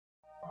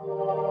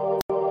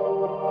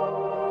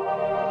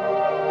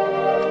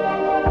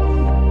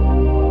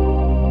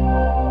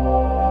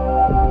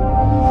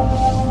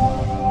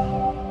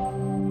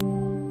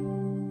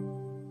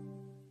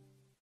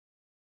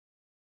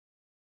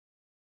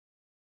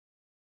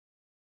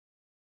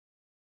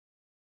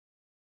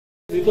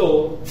ಇದು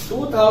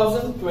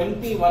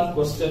 2021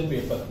 question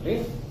paper ಅಲ್ಲಿ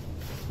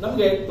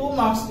ನಮಗೆ 2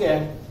 ಮಾರ್ಕ್ಸ್ ಗೆ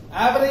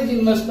ಆವರೇಜ್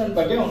ಇನ್ವೆಸ್ಟ್ಮೆಂಟ್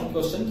ಬಗ್ಗೆ ಒಂದು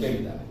ಕ್ವಶನ್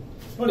ಕೇಳಿದ್ದಾರೆ.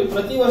 ನೋಡಿ,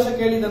 ಪ್ರತಿ ವರ್ಷ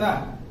ಕೇಳಿದಾನ.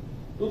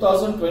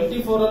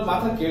 2024 ಅಲ್ಲಿ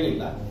ಮಾತ್ರ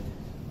ಕೇಳಿಲ್ಲ,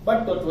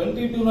 ಬಟ್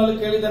 22 ನಲ್ಲೂ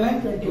ಕೇಳಿದಾನೆ,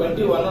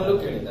 21 ಅಲ್ಲೂ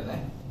ಕೇಳಿದಾನೆ.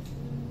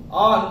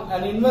 On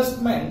an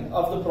investment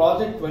of the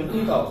project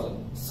 20,000,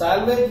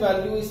 salvage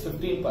value is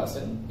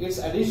 15%, its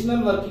additional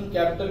working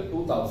capital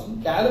 2,000,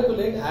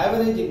 calculate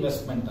average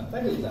investment ಅಂತ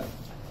ಹೇಳಿದ್ದಾರೆ.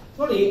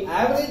 ನೋಡಿ,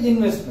 ಆವರೇಜ್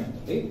ಇನ್ವೆಸ್ಟ್ಮೆಂಟ್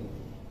ಅಲ್ಲಿ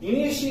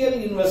ಇನಿಷಿಯಲ್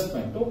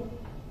ಇನ್ವೆಸ್ಟ್ಮೆಂಟ್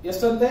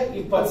ಎಷ್ಟಂತೆ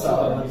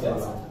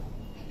 20,000,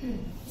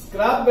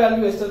 ಸ್ಕ್ರಾಪ್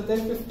ವ್ಯಾಲ್ಯೂ ಎಷ್ಟಂತೆ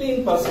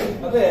 15%,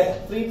 ಅಂದ್ರೆ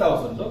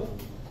 3,000.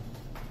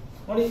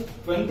 ನೋಡಿ,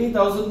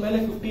 20,000 ಮೇಲೆ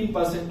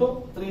 15%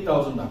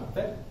 3,000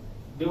 ಆಗುತ್ತೆ.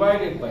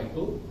 Divided by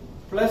 2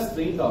 plus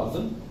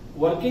 3,000.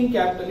 Working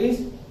capital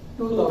is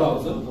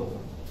 2,000.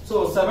 So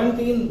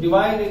 17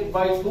 divided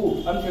by 2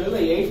 ಅಂತ ಹೇಳಿದ್ರೆ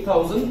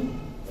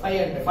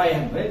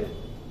 8,500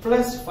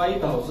 plus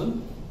 5,000.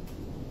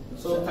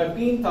 So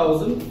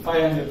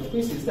 13,500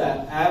 rupees is the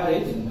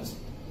average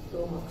investment.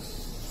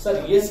 Sir,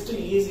 ಎಷ್ಟು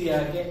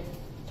ಈಸಿಯಾಗಿ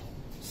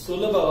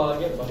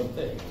ಸುಲಭವಾಗಿ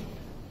ಬರುತ್ತೆ.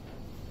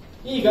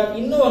 ಈಗ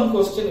ಇನ್ನೂ ಒಂದು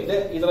ಕ್ವಶನ್ ಇದೆ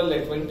ಇದರಲ್ಲೇ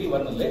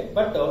 21 ಅಲ್ಲಿ,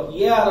 ಬಟ್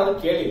ARR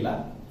ಕೇಳಿಲ್ಲ,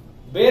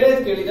 ಬೇರೆ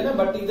ಕೇಳಿದ್ದೇನೆ,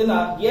 ಬಟ್ ಇದನ್ನ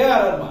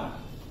ARR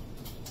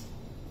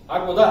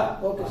ಆಗ್ಬೋದಾ?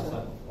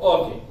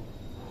 Okay.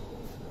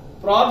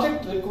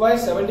 Project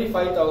requires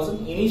 75,000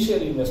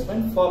 initial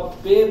investment for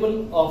payable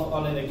of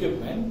on an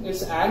equipment.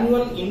 Its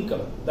annual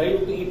income,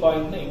 ದಯವಿಟ್ಟು ಈ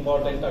ಪಾಯಿಂಟ್ ನ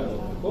ಇಂಪಾರ್ಟೆಂಟ್ ಆಗಿ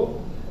ನೋಡಬೇಕು.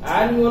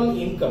 Annual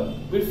income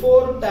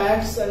before tax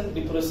and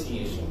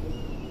depreciation.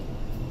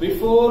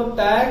 Before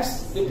tax,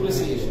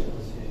 depreciation.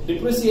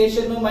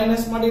 Depreciation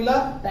minus ಮಾಡಿಲ್ಲ,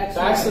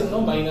 ಟ್ಯಾಕ್ಸ್ ಅನ್ನು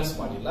ಮೈನಸ್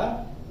ಮಾಡಿಲ್ಲ.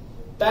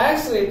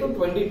 Tax rate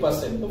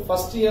 20%.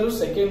 First year,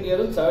 second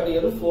year, third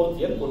year, fourth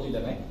year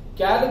ಕೊಟ್ಟಿದ್ದಾನೆ.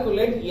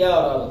 Calculate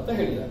ARR ಅಂತ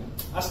ಹೇಳಿದ್ದಾನೆ.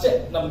 ಅಷ್ಟೇ,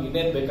 ನಮ್ಗೆ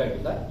ಇನ್ನೇನ್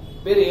ಬೇಕಾಗಿಲ್ಲ,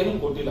 ಬೇರೆ ಏನು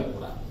ಕೊಟ್ಟಿಲ್ಲ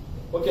ಕೂಡ.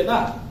 ಓಕೆನಾ?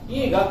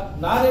 ಈಗ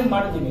ನಾನೇನ್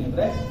ಮಾಡ್ತೀನಿ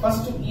ಅಂದ್ರೆ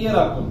first year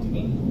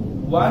ಹಾಕೊಳ್ತೀನಿ.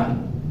 1,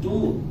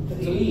 2,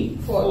 3,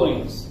 4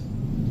 years.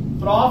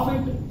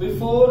 Profit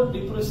before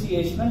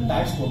depreciation and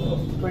tax ಕೊಟ್ಟರು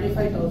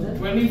 25,000,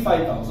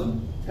 35,000,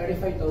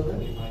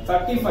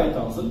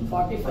 45,000,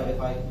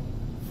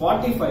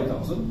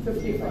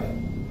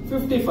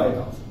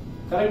 55,000.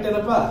 ಕರೆಕ್ಟ್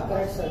ಏನಪ್ಪಾ?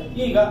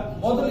 ಈಗ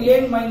ಮೊದಲು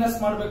ಏನ್ ಮೈನಸ್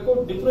ಮಾಡಬೇಕು?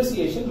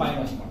 ಡಿಪ್ರಿಸಿಯೇಷನ್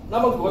ಮೈನಸ್ ಮಾಡಿ.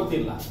 ನಮಗ್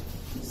ಗೊತ್ತಿಲ್ಲ.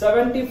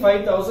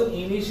 75,000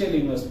 ಇನಿಷಿಯಲ್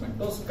ಇನ್ವೆಸ್ಟ್ಮೆಂಟ್.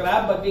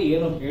 ಸ್ಕ್ರಾಪ್ ಬಗ್ಗೆ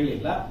ಏನು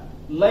ಹೇಳಿಲ್ಲ.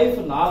 ಲೈಫ್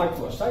 4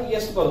 ವರ್ಷ,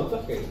 ಎಷ್ಟು ಬರುತ್ತೋ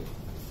ಹೇಳಿ.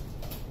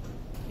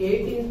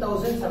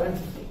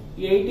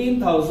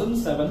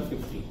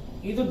 18,750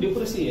 ಇದು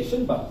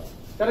ಡಿಪ್ರಿಸಿಯೇಷನ್ ಬರುತ್ತೆ.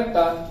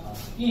 ಕರೆಕ್ಟಾ?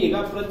 ಈಗ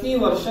ಪ್ರತಿ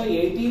ವರ್ಷ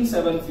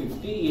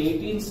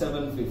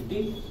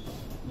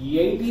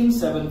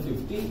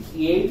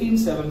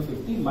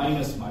 18,750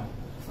 ಮೈನಸ್ ಮಾಡಿ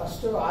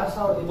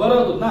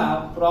ಬರೋದನ್ನ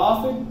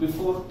ಪ್ರಾಫಿಟ್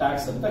ಬಿಫೋರ್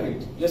ಟ್ಯಾಕ್ಸ್ ಅಂತ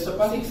ಹೇಳಿ.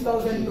 ಎಷ್ಟಪ್ಪ?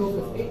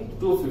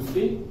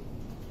 6,250.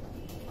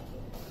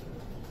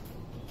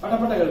 ಪಟ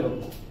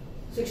ಹೇಳ್ಬೇಕು.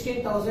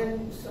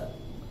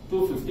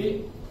 16,250,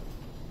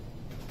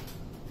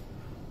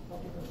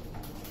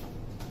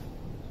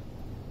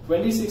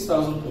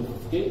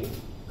 26,250,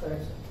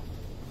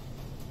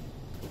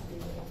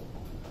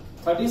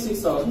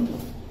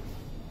 36,250.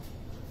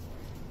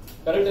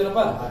 ಕರೆಕ್ಟ್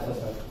ಏನಪ್ಪಾ?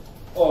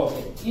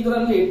 ಓಕೆ.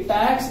 ಇದರಲ್ಲಿ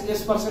ಟ್ಯಾಕ್ಸ್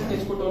ಎಷ್ಟು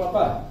ಪರ್ಸೆಂಟೇಜ್ ಕೊಟ್ಟವನಪ್ಪ?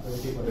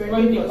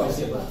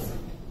 20%.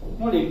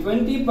 ನೋಡಿ,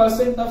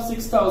 20% ಆಫ್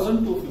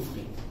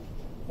 6,250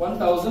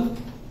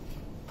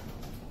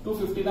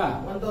 1,250 ನಾ?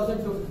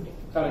 1,250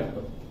 ಕರೆಕ್ಟ್.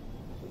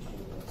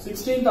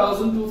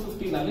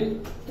 16,250 ನಲ್ಲಿ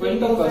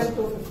 20%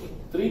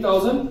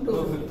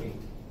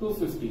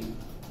 3,250.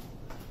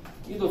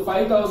 ಇದು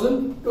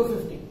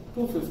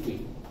 5,250.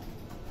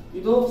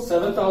 ಇದು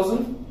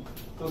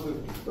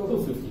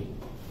 7,250.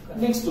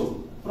 Next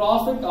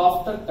profit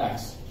after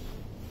tax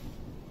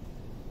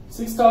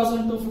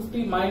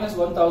 6,250 minus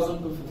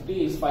 1,250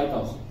 is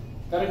 5,000.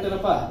 Correct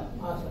ಏನಪ್ಪಾ?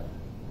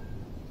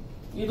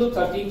 ಇದು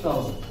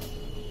 13,000.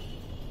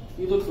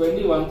 ಇದು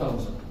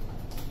 21,000.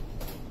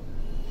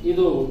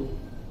 ಇದು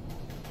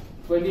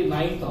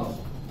 29,000.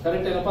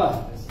 ಕರೆಕ್ಟ್ ಏನಪ್ಪಾ?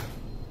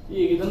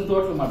 ಈಗ ಇದನ್ನು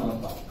ಟೋಟಲ್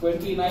ಮಾಡೋಣಪ್ಪ.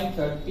 29,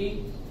 30,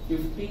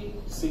 50,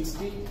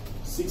 60,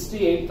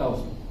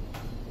 68,000.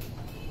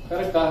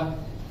 ಕರೆಕ್ಟಾ?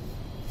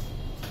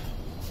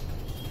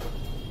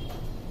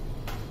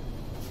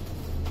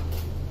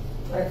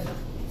 Right.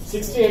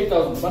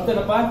 68,000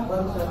 ಬಂತೇನಪ್ಪ?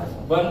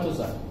 ಬಂತು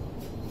ಸರ್.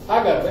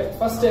 ಹಾಗಾದ್ರೆ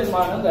ಫಸ್ಟ್ ಏನ್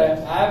ಮಾಡಂದ್ರೆ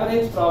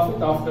average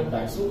profit after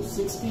tax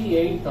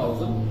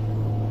 68,000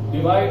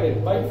 divided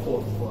by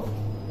 4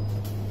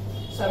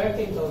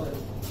 17,000.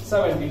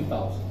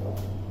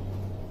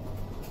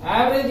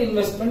 Average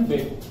investment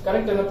ಬೇಕು.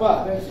 ಕರೆಕ್ಟ್ ಏನಪ್ಪ?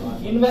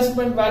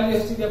 Investment value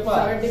ಎಷ್ಟಿದೆಯಪ್ಪ?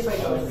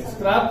 75,000.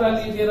 Scrap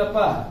value ಇದೆಯೇನಪ್ಪ?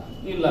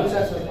 ಇಲ್ಲ.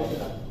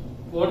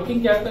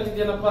 Working capital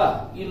ಇದೆಯೇನಪ್ಪ?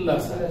 ಇಲ್ಲ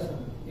ಸರ್.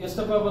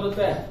 ಎಷ್ಟಪ್ಪ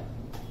ಬರುತ್ತೆ?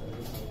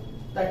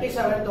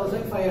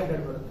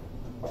 37,500 ಬರುತ್ತೆ.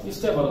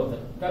 ಇಷ್ಟೇ ಬರುತ್ತೆ.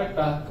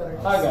 ಕರೆಕ್ಟಾ?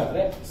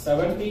 ಹಾಗಾದ್ರೆ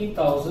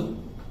 17,000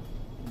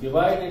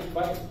 ಡಿವೈಡೆಡ್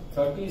ಬೈ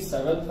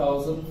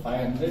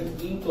 37,500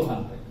 ಇಂಟು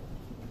 100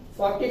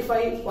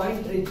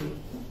 45.33.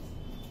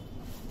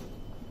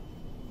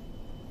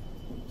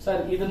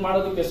 ಸರ್ ಇದನ್ನ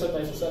ಮಾಡೋದಕ್ಕೆ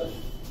ಎಷ್ಟೊತ್ತಾಯ್ತು ಸರ್?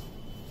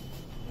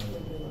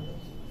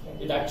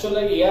 ಇದು ಆಕ್ಚುಲ್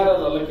ಆಗಿ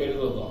ARR ಅಲ್ಲ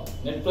ಕೇಳಿರೋದು,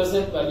 ನೆಟ್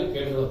ಪ್ರೆಸೆಂಟ್ ವ್ಯಾಲ್ಯೂ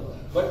ಕೇಳಿರೋದು.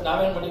 ಬಟ್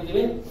ನಾವೇನ್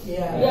ಮಾಡಿದೀವಿ,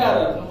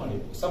 ARR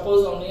ಮಾಡಿದ್ವಿ.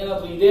 ಸಪೋಸ್ ಅವ್ನು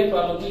ಏನಾದ್ರು ಇದೇ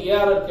ಪ್ರಾಬ್ಲಮ್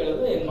ARR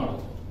ಕೇಳಿದ್ರೆ ಏನ್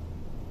ಮಾಡೋದು?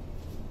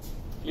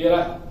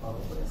 ಕ್ಲಿಯರಾ?